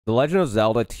The Legend of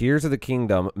Zelda Tears of the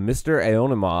Kingdom, Mr.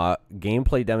 Aonuma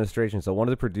gameplay demonstration. So one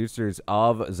of the producers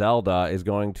of Zelda is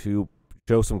going to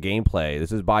show some gameplay.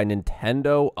 This is by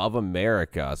Nintendo of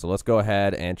America. So let's go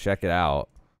ahead and check it out.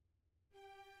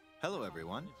 Hello,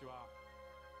 everyone.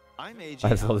 I'm AJ. I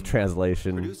just love the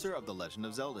translation. Producer of the Legend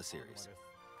of Zelda series.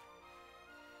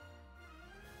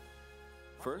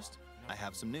 First, I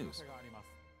have some news.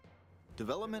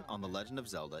 Development on the Legend of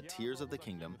Zelda Tears of the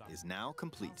Kingdom is now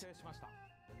complete.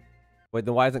 Wait,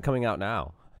 then why isn't it coming out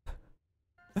now?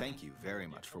 Thank you very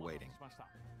much for waiting.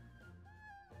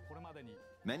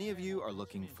 Many of you are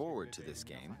looking forward to this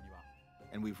game,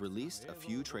 and we've released a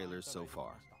few trailers so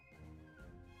far.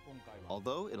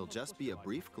 Although it'll just be a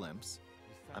brief glimpse,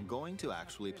 I'm going to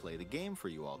actually play the game for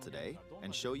you all today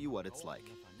and show you what it's like.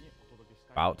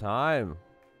 About time.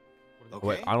 Okay,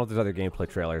 Wait, I don't know if there's other gameplay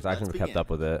trailers. I haven't kept up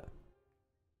with it.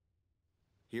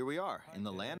 Here we are in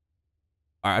the land.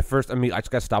 All right, first, I just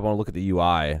gotta stop and look at the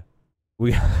UI.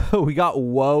 We got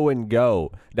Whoa and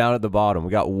Go down at the bottom.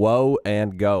 We got Whoa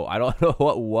and Go. I don't know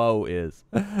what Whoa is,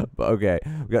 but okay.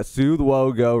 We got Soothe,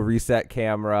 Whoa, Go, Reset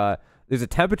Camera. There's a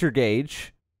temperature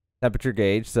gauge.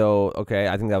 So okay,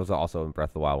 I think that was also in Breath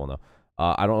of the Wild one though.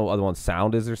 I don't know what other one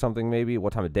sound is or something maybe.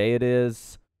 What time of day it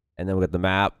is, and then we got the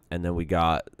map, and then we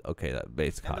got that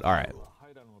basic HUD. All right.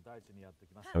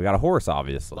 And we got a horse,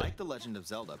 obviously. Like the Legend of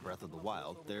Zelda Breath of the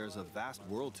Wild, there's a vast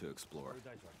world to explore.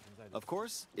 Of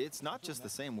course, it's not just the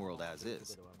same world as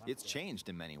is. It's changed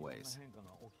in many ways.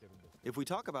 If we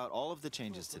talk about all of the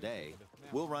changes today,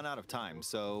 we'll run out of time,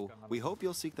 so we hope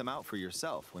you'll seek them out for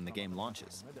yourself when the game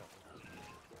launches.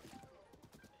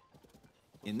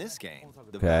 In this game,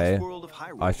 the vast world of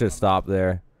Hyrule... I should stop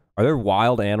there. Are there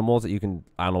wild animals that you can...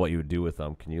 I don't know what you would do with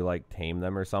them. Can you, like, tame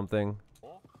them or something?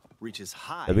 Reaches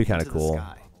high. That'd be kind of cool.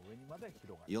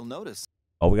 You'll notice.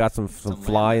 Oh, we got some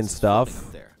flying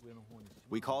stuff.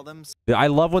 We call them. I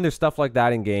love when there's stuff like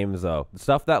that in games, though.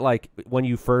 Stuff that, like, when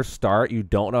you first start, you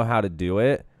don't know how to do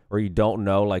it, or you don't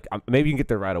know, like, maybe you can get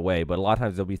there right away, but a lot of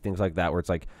times there'll be things like that where it's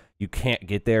like you can't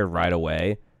get there right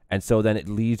away, and so then it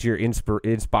leads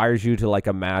inspires you to, like,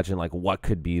 imagine, like, what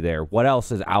could be there, what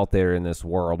else is out there in this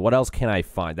world, what else can I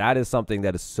find? That is something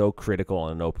that is so critical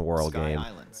in an open world game.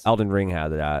 Islands. Elden Ring had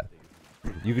that.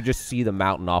 You could just see the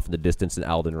mountain off in the distance in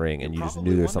Elden Ring, and you just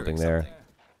knew there's something there.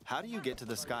 How do you get to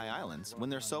the Sky Islands when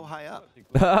they're so high up?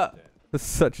 That's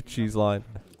such a cheese line.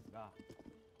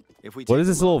 What is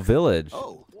this little village?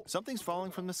 Oh, something's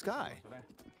falling from the sky.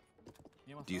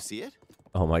 Do you see it?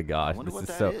 Oh my gosh, Wonder this what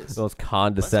is that is. those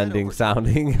condescending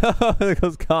sounding,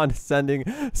 those condescending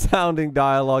sounding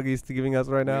dialogue he's giving us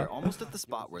right now. We're almost at the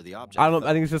spot where the object. I don't.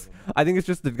 I think it's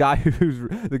just the guy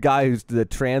who's the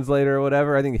translator or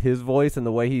whatever. I think his voice and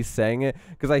the way he's saying it,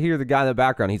 because I hear the guy in the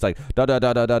background. He's like da da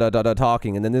da da da da da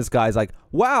talking, and then this guy's like,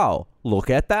 "Wow, look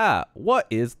at that! What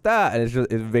is that?"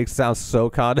 And it makes it sound so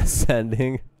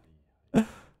condescending.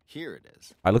 Here it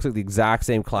is. It looks like the exact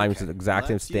same climbing, the exact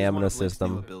same stamina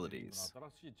system.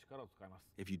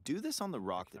 If you do this on the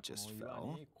rock that just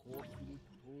fell.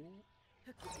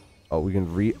 Oh, we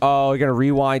can we're gonna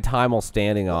rewind time while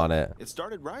standing on it. It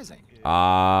started rising. Okay, all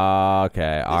right.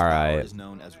 This power is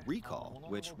known as recall,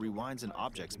 which rewinds an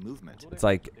object's movement. It's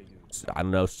like, I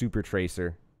don't know, Super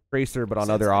Tracer, but on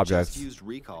other I objects. Just used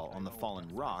recall on the fallen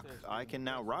rock. I can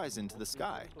now rise into the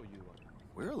sky.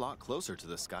 We're a lot closer to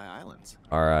the Sky Islands.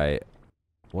 All right.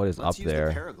 What is up there?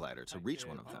 Let's use the paraglider to reach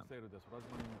one of them.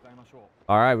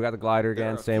 All right, we got the glider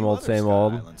again. Same old.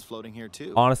 Islands floating here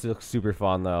too. Honestly, it looks super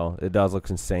fun though. It does look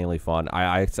insanely fun.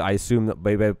 I assume that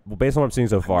based on what I'm seeing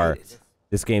so far,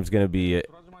 this game's gonna be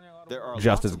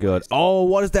just as good. Oh,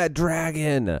 what is that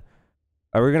dragon?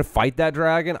 Are we gonna fight that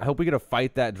dragon? I hope we get to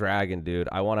fight that dragon, dude.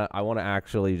 I wanna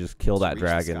actually just kill that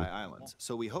dragon.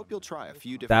 So we hope you'll try a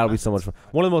few different That'll be so much fun.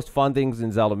 One of the most fun things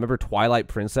in Zelda. Remember Twilight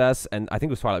Princess? And I think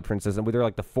it was Twilight Princess, and we were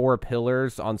like the 4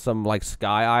 pillars on some like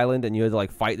sky island, and you had to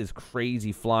like fight this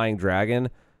crazy flying dragon.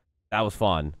 That was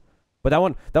fun. But that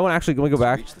one actually, let me go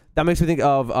back. That makes me think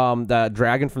of that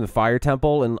dragon from the Fire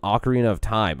Temple in Ocarina of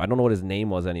Time. I don't know what his name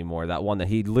was anymore. That one that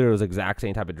he literally was the exact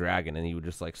same type of dragon, and he would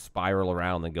just like spiral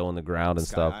around and go in the ground and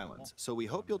stuff. Islands. So we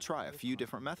hope you'll try a few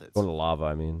different methods. Go to the lava,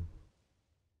 I mean.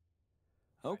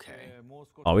 Okay.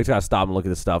 Oh, we just gotta stop and look at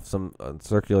this stuff. Some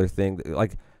circular thing.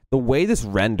 Like the way this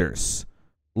renders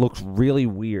looks really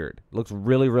weird. Looks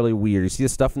really, really weird. You see the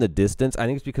stuff in the distance. I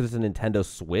think it's because it's a Nintendo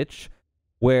Switch,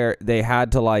 where they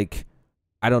had to like,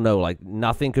 I don't know, like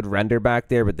nothing could render back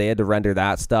there, but they had to render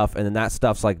that stuff, and then that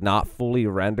stuff's like not fully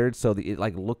rendered, so it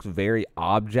like looks very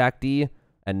objecty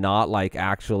and not like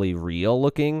actually real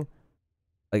looking.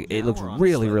 Like it looks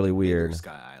really, really weird.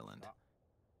 Sky Island.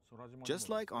 Just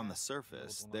like on the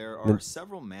surface, there are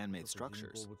several man-made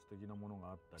structures.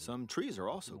 Some trees are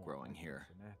also growing here.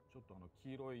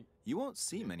 You won't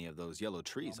see many of those yellow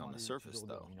trees on the surface,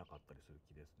 though.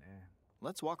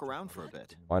 Let's walk around for a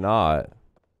bit. Why not?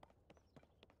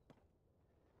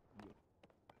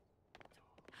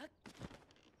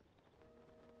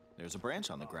 There's a branch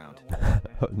on the ground.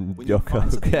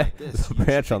 Okay. There's a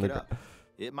branch on the ground.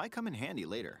 It might come in handy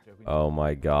later. Oh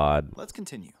my god. Let's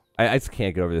continue. I just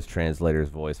can't get over this translator's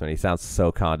voice, man. He sounds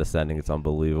so condescending. It's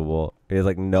unbelievable. He has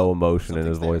like no emotion in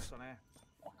his voice.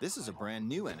 This is a brand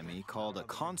new enemy called a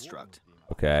construct.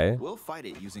 Okay. We'll fight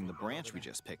it using the branch we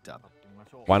just picked up.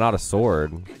 Why not a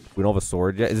sword? We don't have a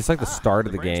sword yet. Is this like the start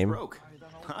of the game? Broke.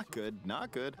 Not good.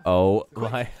 Not good. Oh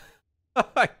my.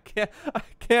 I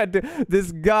can't do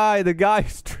this guy, the guy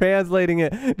who's translating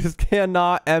it just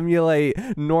cannot emulate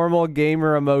normal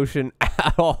gamer emotion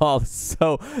at all.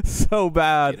 So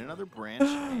bad. Get another branch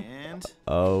and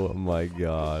oh my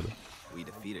god. We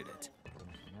defeated it.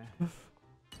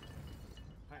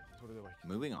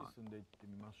 Moving on.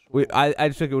 I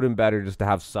just think it would have been better just to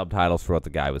have subtitles for what the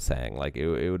guy was saying. Like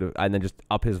it would have, and then just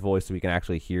up his voice so we can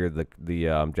actually hear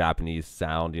the Japanese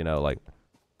sound, you know, like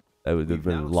it would have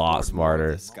been a lot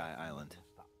smarter. Sky Island.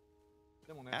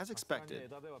 As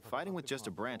expected, fighting with just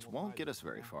a branch won't get us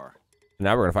very far.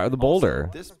 Now we're gonna fight with the boulder.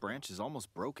 Also, this branch is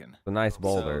almost broken. A nice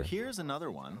boulder. So here's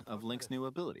another one of Link's new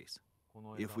abilities.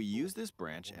 If we use this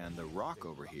branch and the rock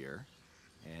over here,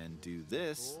 and do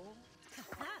this,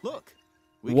 look.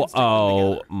 We can stick them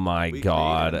together. My we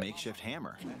god. A makeshift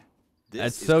hammer.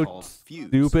 That's so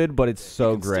stupid, but it's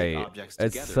so great.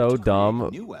 It's so dumb.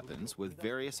 New weapons with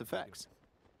various effects.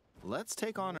 Let's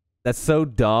take on. That's so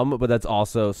dumb, but that's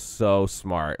also so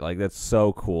smart. Like that's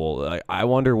so cool. Like I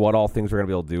wonder what all things we're gonna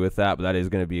be able to do with that, but that is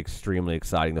gonna be extremely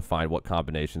exciting to find what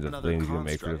combinations of things you can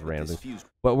make for this random thing.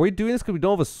 But we're doing this because we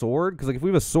don't have a sword. Because like if we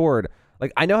have a sword,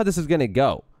 like I know how this is gonna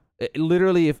go.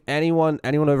 Literally, if anyone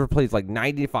ever plays, like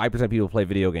 95% of people play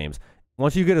video games.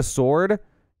 Once you get a sword,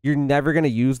 you're never gonna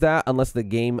use that unless the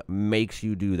game makes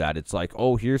you do that. It's like,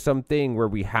 oh, here's something where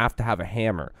we have to have a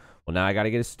hammer. Well, now I gotta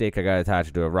get a stick. I gotta attach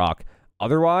it to a rock.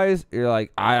 Otherwise, you're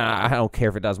like, I don't care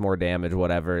if it does more damage,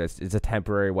 whatever. It's a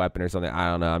temporary weapon or something.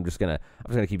 I don't know. I'm just gonna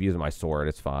keep using my sword.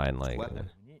 It's fine. Like,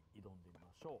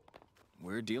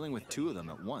 we're dealing with two of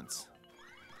them at once.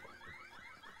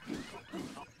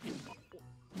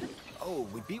 Oh,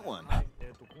 we beat one. I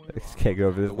just can't go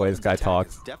over the way this guy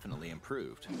talks. Definitely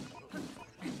improved.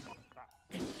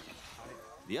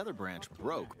 The other branch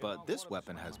broke, but this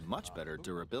weapon has much better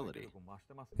durability.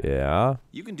 Yeah.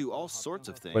 You can do all sorts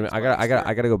of things. Wait a minute, I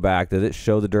gotta go back. Does it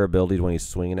show the durability when he's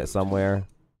swinging it somewhere?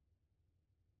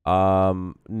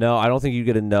 No, I don't think you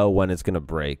get to know when it's gonna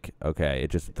break. Okay,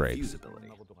 it just breaks.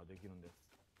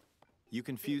 You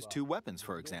can fuse two weapons,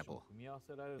 for example.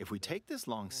 If we take this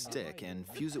long stick and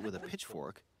fuse it with a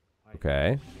pitchfork,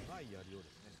 okay,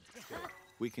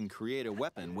 we can create a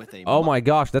weapon with a. Oh my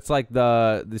gosh, that's like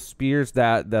the spears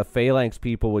that the phalanx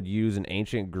people would use in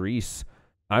ancient Greece.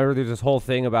 I remember there's this whole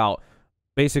thing about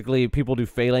basically people do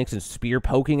phalanx and spear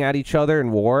poking at each other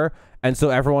in war. And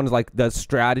so everyone's like, the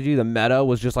strategy, the meta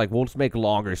was just like, we'll just make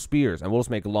longer spears. And we'll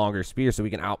just make longer spears so we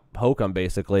can out-poke them,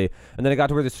 basically. And then it got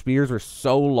to where the spears were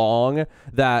so long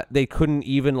that they couldn't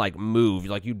even, like, move.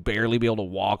 Like, you'd barely be able to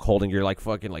walk holding your, like,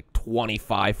 fucking, like,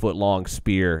 25-foot-long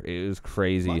spear. It was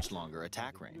crazy. Much longer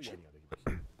attack range.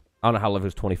 I don't know how long it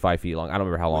was 25 feet long. I don't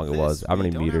remember how long it was. How many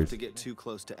meters? We don't have to get too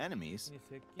close to enemies,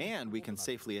 and we can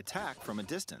safely attack from a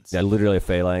distance. Yeah, literally a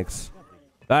phalanx.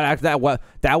 That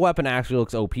weapon actually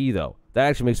looks OP though. That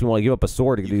actually makes me want to give up a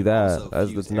sword to do that.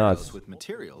 That's nuts.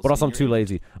 But also, I'm too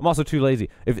lazy. I'm also too lazy.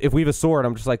 If we have a sword,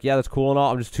 I'm just like, yeah, that's cool and all.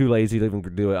 I'm just too lazy to even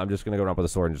do it. I'm just gonna go around with a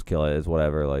sword and just kill it. It's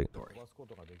whatever. Like,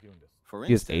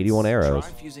 he has 81 arrows.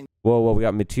 Whoa, we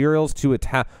got materials to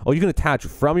attach. Oh, you can attach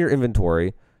from your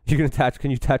inventory. You can attach.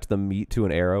 Can you attach the meat to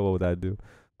an arrow? What would that do?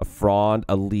 A frond,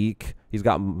 a leek. He's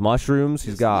got mushrooms.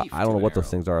 He's got. I don't know what those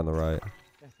things are on the right.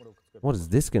 What is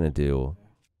this gonna do?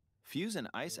 Fuse an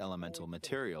ice elemental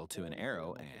material to an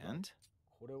arrow, and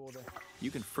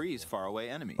you can freeze faraway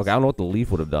enemies. Okay, I don't know what the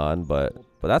leaf would have done, but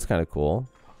that's kind of cool.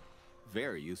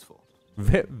 Very useful.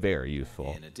 Very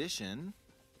useful. In addition,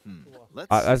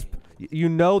 let's you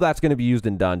know that's going to be used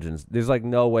in dungeons. There's like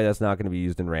no way that's not going to be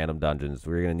used in random dungeons.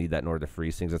 We're going to need that in order to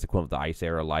freeze things. That's equivalent to the ice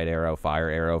arrow, light arrow, fire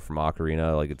arrow from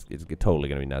Ocarina. Like it's totally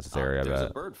going to be necessary. I bet. There's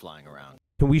a bird flying around.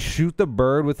 Can we shoot the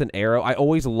bird with an arrow? I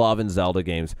always love in Zelda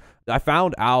games. I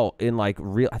found out in like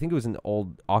I think it was in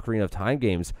old Ocarina of Time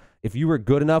games, if you were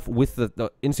good enough with the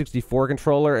N64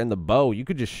 controller and the bow, you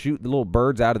could just shoot the little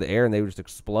birds out of the air and they would just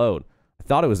explode. I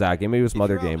thought it was that game. Maybe it was some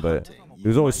other game, but It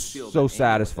was always so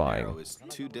satisfying. Is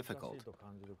too difficult.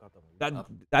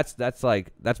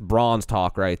 That's bronze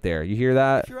talk right there. You hear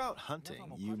that? If you're out hunting,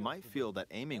 you might feel that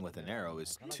aiming with an arrow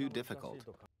is too difficult.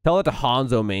 Tell it to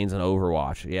Hanzo mains in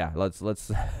Overwatch. Yeah, let's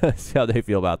see how they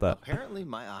feel about that. Apparently,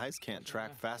 my eyes can't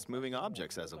track fast-moving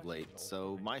objects as of late,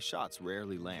 so my shots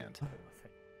rarely land.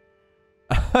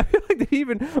 I feel like did he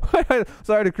even?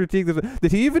 Sorry to critique this.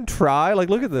 Did he even try? Like,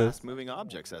 look at this. Fast-moving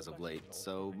objects as of late,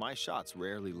 so my shots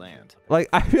rarely land. Like,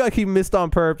 I feel like he missed on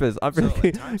purpose. I feel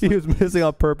like he was missing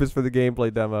on purpose for the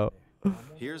gameplay demo.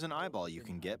 Here's an eyeball you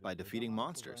can get by defeating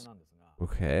monsters.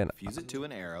 Okay, Fuse it to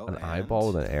an arrow. An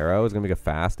eyeball with an arrow is gonna make a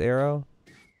fast arrow.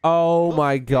 Oh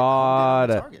my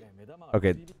god.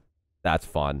 Okay, that's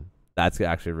fun. That's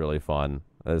actually really fun.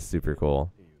 That's super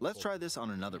cool. Let's try this on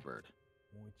another bird.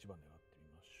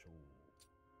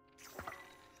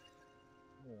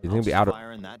 He's gonna be out of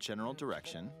fire in that general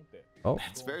direction. Oh,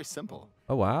 It's very simple.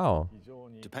 oh wow.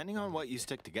 Depending on what you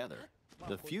stick together,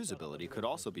 the fuse ability could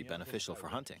also be beneficial for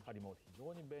hunting.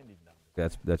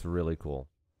 That's really cool.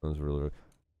 That was really.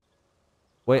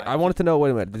 Wait, I wanted to know.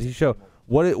 Wait a minute. Did he show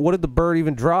what did the bird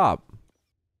even drop?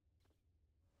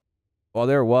 Well,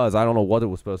 there it was. I don't know what it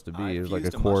was supposed to be. It was like a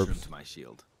corpse. To my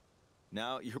shield.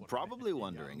 Now you're probably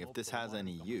wondering if this has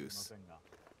any use.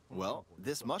 Well,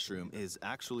 this mushroom is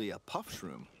actually a puff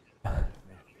shroom.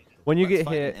 When you get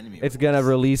hit, it's gonna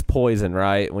release poison,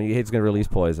 right? When you hit, it's gonna release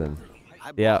poison.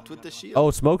 Yeah. With the shield.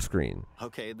 Oh, smoke screen.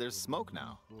 Okay, there's smoke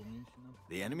now.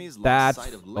 The enemies That's lost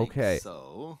sight of Link, okay.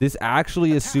 So This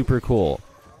actually is super cool.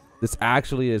 This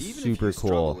actually is super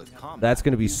cool. That's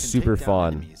gonna be super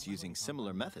fun. Using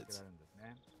similar methods.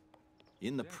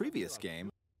 In the previous game,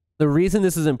 the reason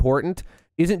this is important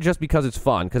isn't just because it's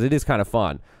fun, because it is kind of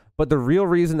fun. But the real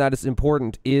reason that it's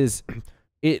important is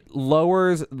it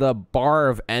lowers the bar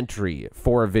of entry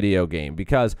for a video game.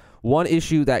 Because one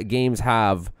issue that games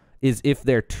have is if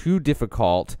they're too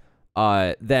difficult,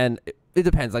 then it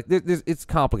depends. Like it's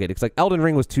complicated. It's like Elden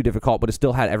Ring was too difficult, but it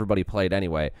still had everybody play it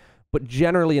anyway. But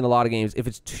generally in a lot of games, if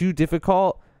it's too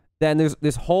difficult, then there's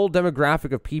this whole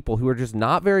demographic of people who are just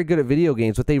not very good at video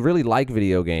games, but they really like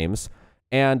video games.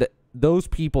 And those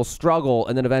people struggle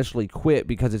and then eventually quit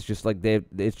because it's just like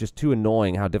it's just too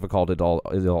annoying how difficult it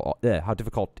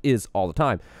is all the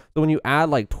time. So when you add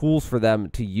like tools for them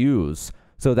to use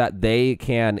so that they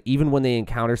can, even when they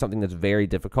encounter something that's very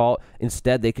difficult,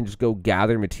 instead they can just go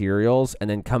gather materials and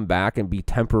then come back and be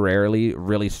temporarily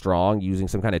really strong using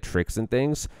some kind of tricks and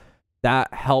things,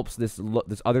 that helps this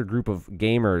other group of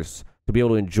gamers to be able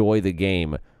to enjoy the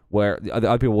game. Where the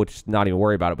other people would just not even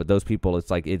worry about it, but those people, it's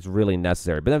like it's really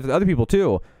necessary. But then for the other people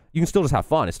too, you can still just have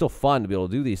fun. It's still fun to be able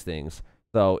to do these things.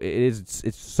 So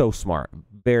it's so smart,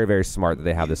 very very smart that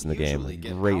they have this in the game.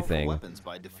 Great thing. Weapons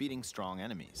by defeating strong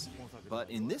enemies, but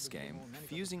in this game,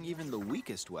 fusing even the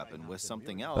weakest weapon with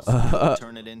something else will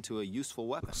turn it into a useful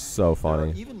weapon. So funny.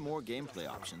 There are even more gameplay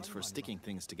options for sticking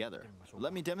things together.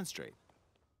 Let me demonstrate.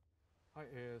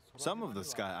 Some of the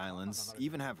Sky Islands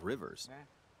even have rivers.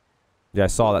 Yeah, I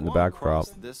saw that in the backdrop.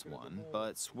 This one,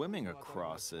 but swimming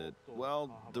across it,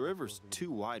 well, the river's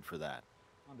too wide for that.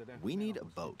 We need a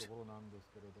boat.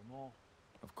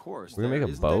 Of course, we're gonna there make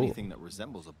a isn't boat? anything that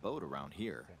resembles a boat around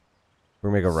here. We're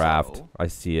gonna make a raft. So, I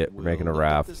see it. We're making a lift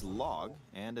up raft. this log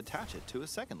and attach it to a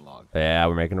second log. Yeah,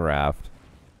 we're making a raft.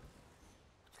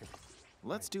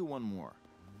 Let's do one more.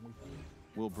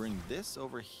 We'll bring this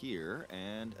over here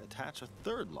and attach a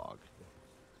third log.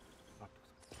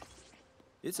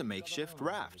 It's a makeshift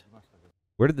raft.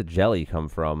 Where did the jelly come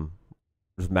from?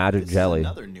 There's magic jelly. This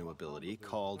is another new ability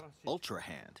called Ultra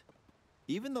Hand.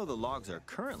 Even though the logs are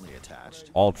currently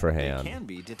attached, Ultra Hand. they can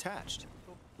be detached.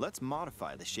 Let's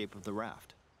modify the shape of the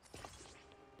raft.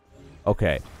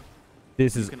 Okay.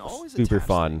 This is super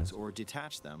fun. Or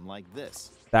detach them like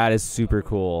this. That is super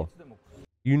cool.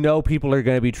 You know people are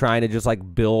going to be trying to just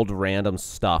like build random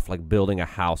stuff, like building a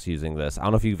house using this. I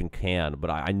don't know if you even can,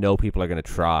 but I know people are going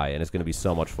to try, and it's going to be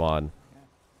so much fun.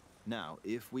 Now,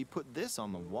 if we put this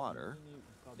on the water,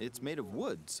 it's made of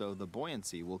wood, so the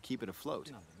buoyancy will keep it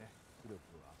afloat.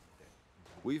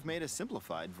 We've made a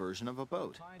simplified version of a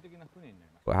boat.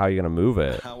 Well, how are you going to move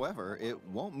it? However, it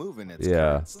won't move in its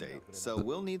current state, so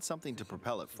we'll need something to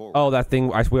propel it forward. Oh, that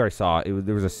thing, I swear I saw it.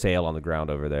 There was a sail on the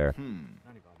ground over there.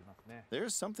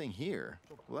 There's something here.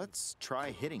 Let's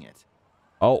try hitting it.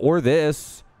 Oh, or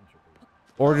this.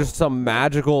 Or just some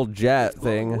magical jet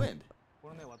thing. Wind.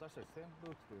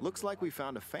 Looks like we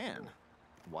found a fan.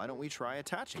 Why don't we try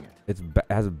attaching it?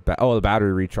 Oh, the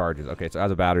battery recharges. Okay, so it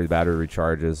has a battery. The battery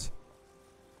recharges.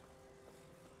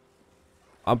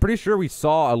 I'm pretty sure we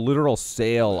saw a literal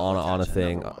sail on a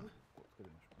thing.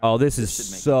 Oh, this is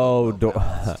so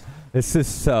This is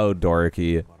so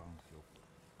dorky.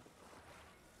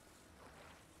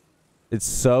 It's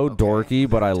so dorky,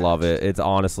 but I love it. It's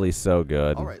honestly so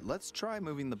good. All right, let's try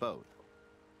moving the boat.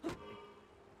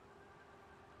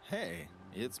 Hey,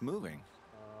 it's moving.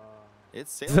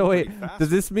 It's sailing So wait, pretty fast. does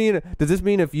this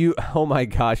mean if you, oh my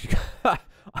gosh,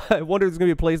 I wonder if there's gonna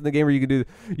be a place in the game where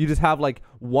you just have like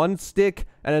one stick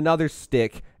and another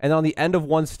stick, and on the end of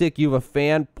one stick you have a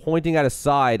fan pointing at a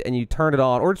side and you turn it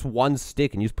on, or it's one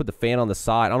stick and you just put the fan on the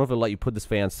side. I don't know if it'll let you put this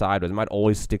fan sideways. It might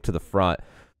always stick to the front.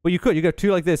 But you got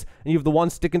two like this, and you have the one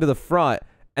sticking to the front,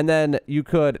 and then you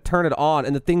could turn it on,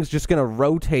 and the thing's just gonna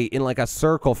rotate in like a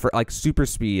circle for like super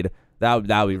speed. That would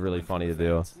be really funny to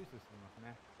do.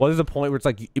 Well, there's a point where it's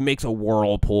like it makes a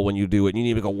whirlpool when you do it. And you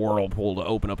need to make a whirlpool to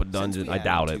open up a dungeon. I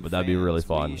doubt it, but that'd be really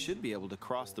fun. You should be able to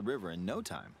cross the river in no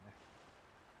time.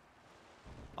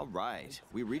 All right,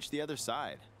 we reached the other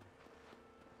side.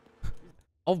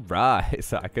 All right,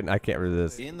 so I can't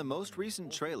resist. In the most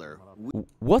recent trailer,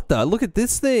 What the? Look at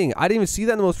this thing. I didn't even see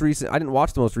that in the most recent. I didn't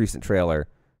watch the most recent trailer.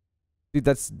 Dude,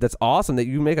 that's awesome that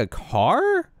you make a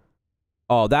car?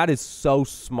 Oh, that is so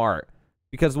smart.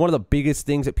 Because one of the biggest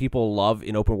things that people love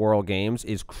in open world games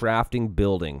is crafting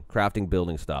building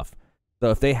stuff. So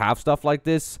if they have stuff like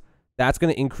this, that's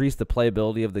going to increase the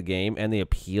playability of the game and the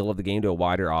appeal of the game to a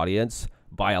wider audience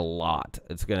by a lot.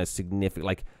 It's going to significantly,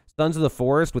 like Sons of the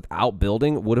Forest without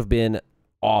building would have been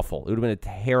awful. It would have been a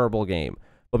terrible game.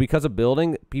 But because of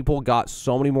building, people got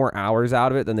so many more hours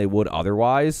out of it than they would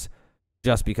otherwise,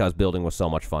 just because building was so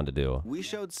much fun to do. we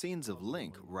showed scenes of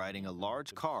Link riding a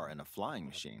large car and a flying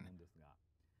machine.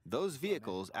 Those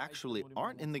vehicles actually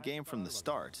aren't in the game from the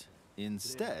start.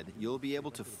 Instead, you'll be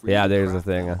able to freely there's the craft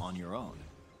thing. them on your own.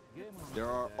 There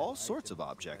are all sorts of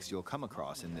objects you'll come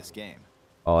across in this game.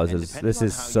 Oh, And this depending is on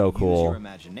so how you use cool. your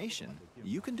imagination,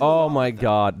 you can do a Oh lot my with them.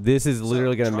 god, this is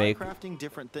literally So going to try make crafting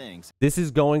different things. this is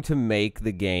going to make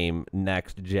the game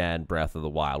next gen Breath of the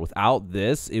Wild. Without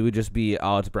this, it would just be,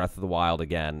 oh, it's Breath of the Wild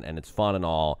again, and it's fun and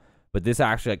all, but this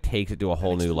actually like takes it to a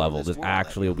whole new explore level. this This world at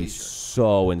actually your will be leisure.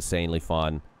 so insanely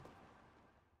fun.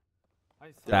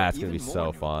 There are That's going to even be more so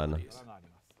new fun. abilities.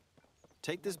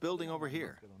 Take this building over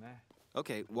here.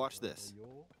 Okay, watch this.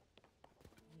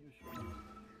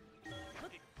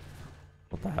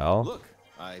 What the hell? Look,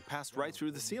 I passed right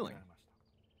through the ceiling.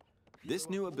 This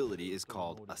new ability is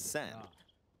called Ascend.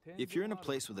 If you're in a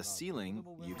place with a ceiling,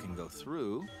 you can go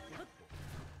through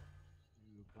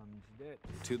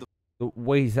to the The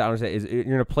way he sounds is you're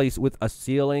in a place with a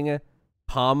ceiling,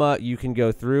 comma, you can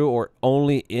go through, or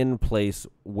only in place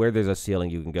where there's a ceiling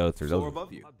you can go through. floor Those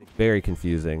above you. very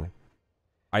confusing.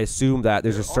 I assume that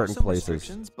there's There just are certain some places.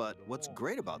 restrictions, but what's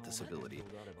great about this ability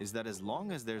is that as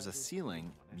long as there's a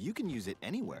ceiling, you can use it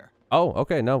anywhere. Oh,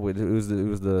 okay, no, it was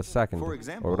the second, For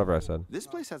example, or whatever I said. this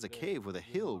place has a cave with a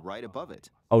hill right above it.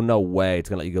 Oh, no way, it's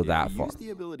gonna let you go If that you far. use the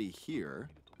ability here,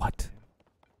 What?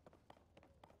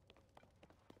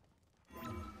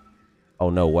 Oh,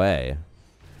 no way.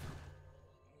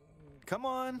 come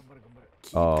on.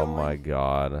 Keep Oh going. my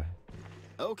god.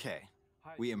 Okay,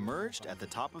 we emerged at the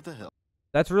top of the hill.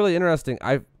 That's really interesting.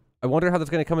 I wonder how that's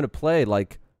going to come into play.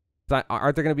 Like,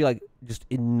 aren't there going to be like just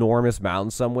enormous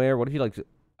mountains somewhere? What if you like?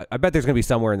 I bet there's going to be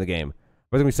somewhere in the game.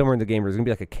 There's going to be somewhere in the game where there's going to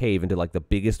be like a cave into like the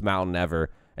biggest mountain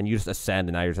ever, and you just ascend,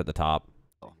 and now you're just at the top.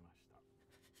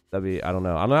 That'd be. I don't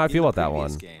know. I don't know how I feel about that In the one.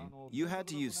 previous game, you had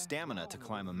to use stamina to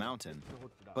climb a mountain.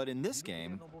 But in this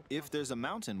game, if there's a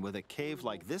mountain with a cave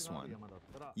like this one,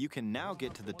 you can now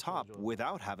get to the top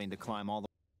without having to climb all the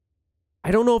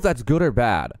I don't know if that's good or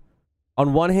bad.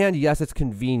 On one hand, yes, it's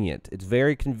convenient. It's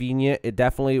very convenient. It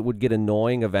definitely would get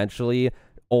annoying eventually,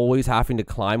 always having to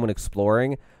climb when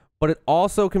exploring. But it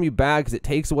also can be bad because it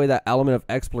takes away that element of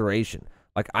exploration.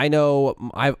 Like, I know,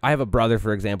 I have a brother,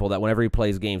 for example, that whenever he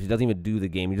plays games, he doesn't even do the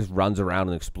game. He just runs around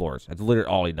and explores. That's literally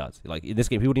all he does. Like, in this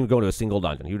game, he wouldn't even go to a single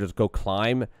dungeon. He would just go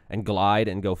climb and glide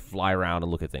and go fly around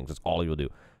and look at things. That's all he will do.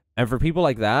 And for people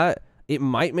like that, it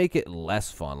might make it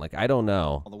less fun. Like, I don't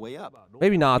know. the way up.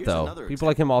 Maybe not, Here's though. another People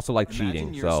like him also like Imagine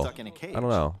cheating, you're so stuck in a cage. I don't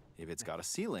know. If it's got a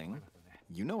ceiling,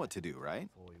 you know what to do, right?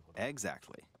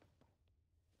 Exactly.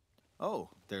 Oh,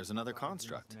 there's another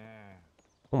construct.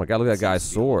 Oh my god, look at that guy's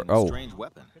Seems to be sword. holding a Oh, strange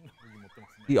weapon.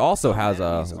 he also has a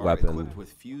Enemies are weapon. equipped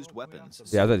with fused weapons.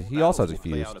 Yeah, so he also has a battles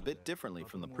will play fused. out a bit differently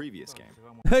from the previous game.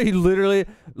 He literally,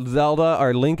 Zelda,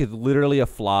 or Link is literally a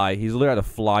fly. He's literally had to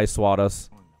fly swat us.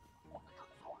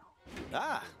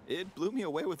 Ah, it blew me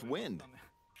away with wind.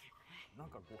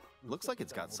 Looks like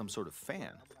it's got some sort of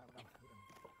fan.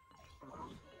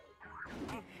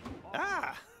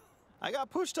 Ah, I got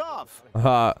pushed off.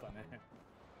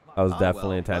 That was Ah, definitely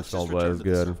well, let's intentional, just but it return was to the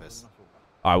good. surface.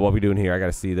 All right, what are we doing here? I got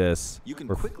to see this. You can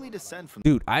quickly descend from...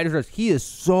 Dude, I just... He is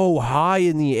so high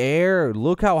in the air.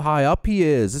 Look how high up he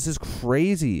is. This is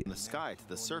crazy. the sky to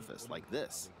the surface like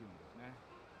this.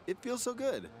 It feels so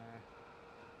good.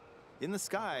 In the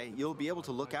sky, you'll be able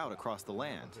to look out across the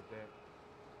land.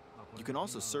 You can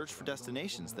also search for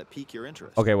destinations that pique your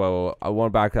interest. Okay, well, I want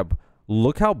to back up.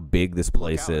 Look how big this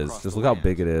place is. Just look how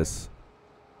big it is.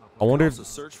 I wonder if...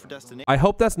 Search for destinations. I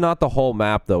hope that's not the whole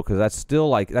map, though, because that's still,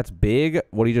 like, that's big,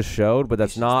 what he just showed, but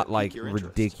that's not, like,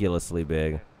 ridiculously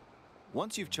big.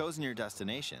 Once you've chosen your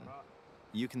destination,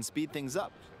 you can speed things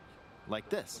up, like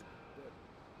this.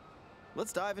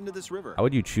 Let's dive into this river. How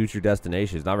would you choose your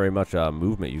destination? There's not very much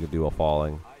movement you can do while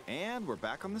falling. And we're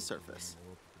back on the surface.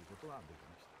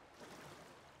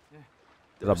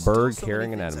 There's a bird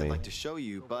carrying an enemy. I'd like to show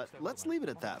you, but let's leave it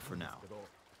at that for now.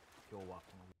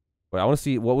 Wait, I want to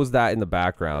see, what was that in the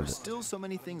background? There's still so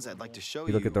many things I'd like to show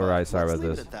You look at the right side of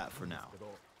this. That for now.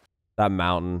 That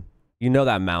mountain. You know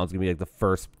that mountain's gonna be like the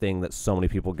first thing that so many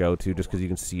people go to just because you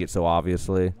can see it so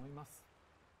obviously.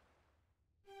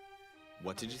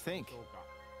 What did you think?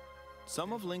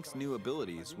 Some of Link's new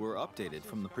abilities were updated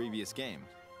from the previous game.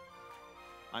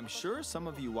 I'm sure some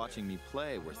of you watching me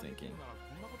play were thinking,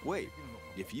 wait,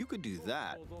 if you could do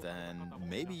that, then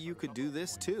maybe you could do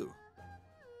this too.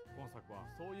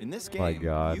 In this game,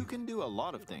 you can do a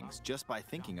lot of things just by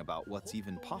thinking about what's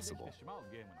even possible.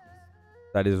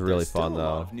 That is really fun, There's still a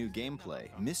though. lot of new gameplay,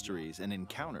 mysteries, and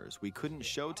encounters we couldn't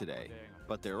show today,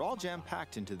 but they're all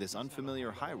jam-packed into this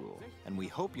unfamiliar Hyrule, and we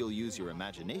hope you'll use your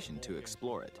imagination to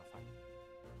explore it.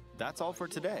 That's all for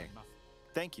today.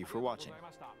 Thank you for watching.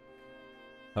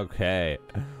 Okay.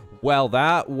 Well,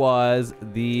 that was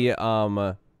the,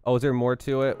 oh, is there more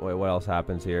to it? Wait, what else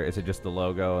happens here? Is it just the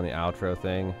logo and the outro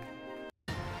thing?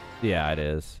 Yeah, it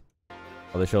is.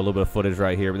 Oh, they show a little bit of footage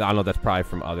right here, but I don't know, that's probably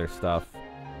from other stuff.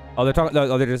 Oh, they're talking.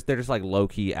 No, they're just like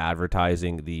low-key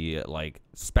advertising the like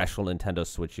special Nintendo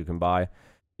Switch you can buy. Can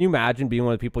you imagine being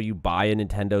one of the people you buy a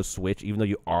Nintendo Switch even though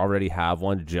you already have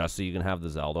one just so you can have the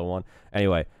Zelda one?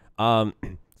 Anyway, so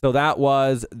that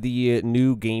was the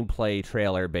new gameplay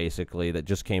trailer basically that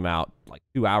just came out like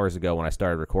 2 hours ago when I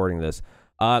started recording this.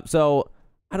 So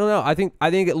I don't know. I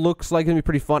think it looks like it's gonna be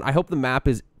pretty fun. I hope the map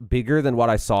is bigger than what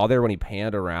I saw there when he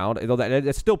panned around. Although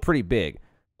it's still pretty big.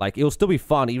 Like, it'll still be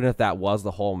fun even if that was the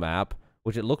whole map,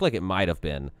 which it looked like it might have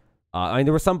been. I mean,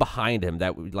 there was some behind him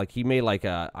that, like, he made, like,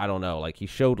 a, I don't know, like, he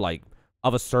showed, like,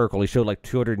 of a circle. He showed, like,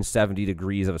 270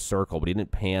 degrees of a circle, but he didn't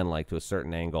pan, like, to a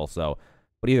certain angle. So,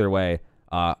 but either way,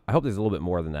 I hope there's a little bit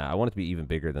more than that. I want it to be even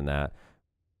bigger than that.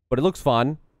 But it looks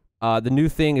fun. The new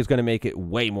thing is going to make it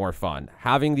way more fun.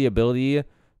 Having the ability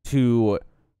to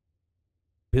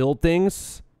build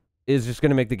things is just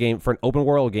going to make the game, for an open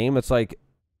world game, it's, like,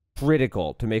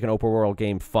 critical to make an open world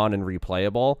game fun and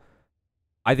replayable.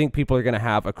 I think people are going to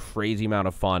have a crazy amount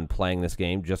of fun playing this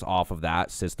game just off of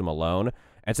that system alone.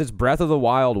 And since Breath of the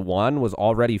Wild 1 was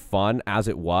already fun as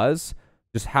it was,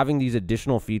 just having these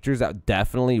additional features that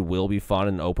definitely will be fun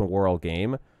in an open world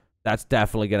game, that's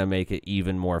definitely going to make it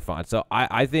even more fun. So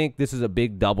I think this is a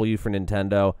big W for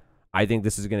Nintendo. I think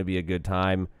this is going to be a good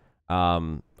time.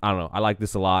 I don't know. I like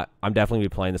this a lot. I'm definitely going to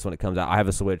be playing this when it comes out. I have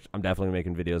a Switch. I'm definitely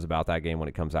making videos about that game when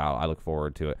it comes out. I look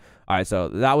forward to it. All right, so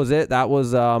that was it. That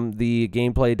was the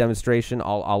gameplay demonstration.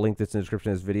 I'll link this in the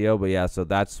description of this video. But yeah, so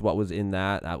that's what was in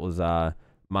that. That was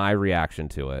my reaction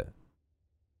to it.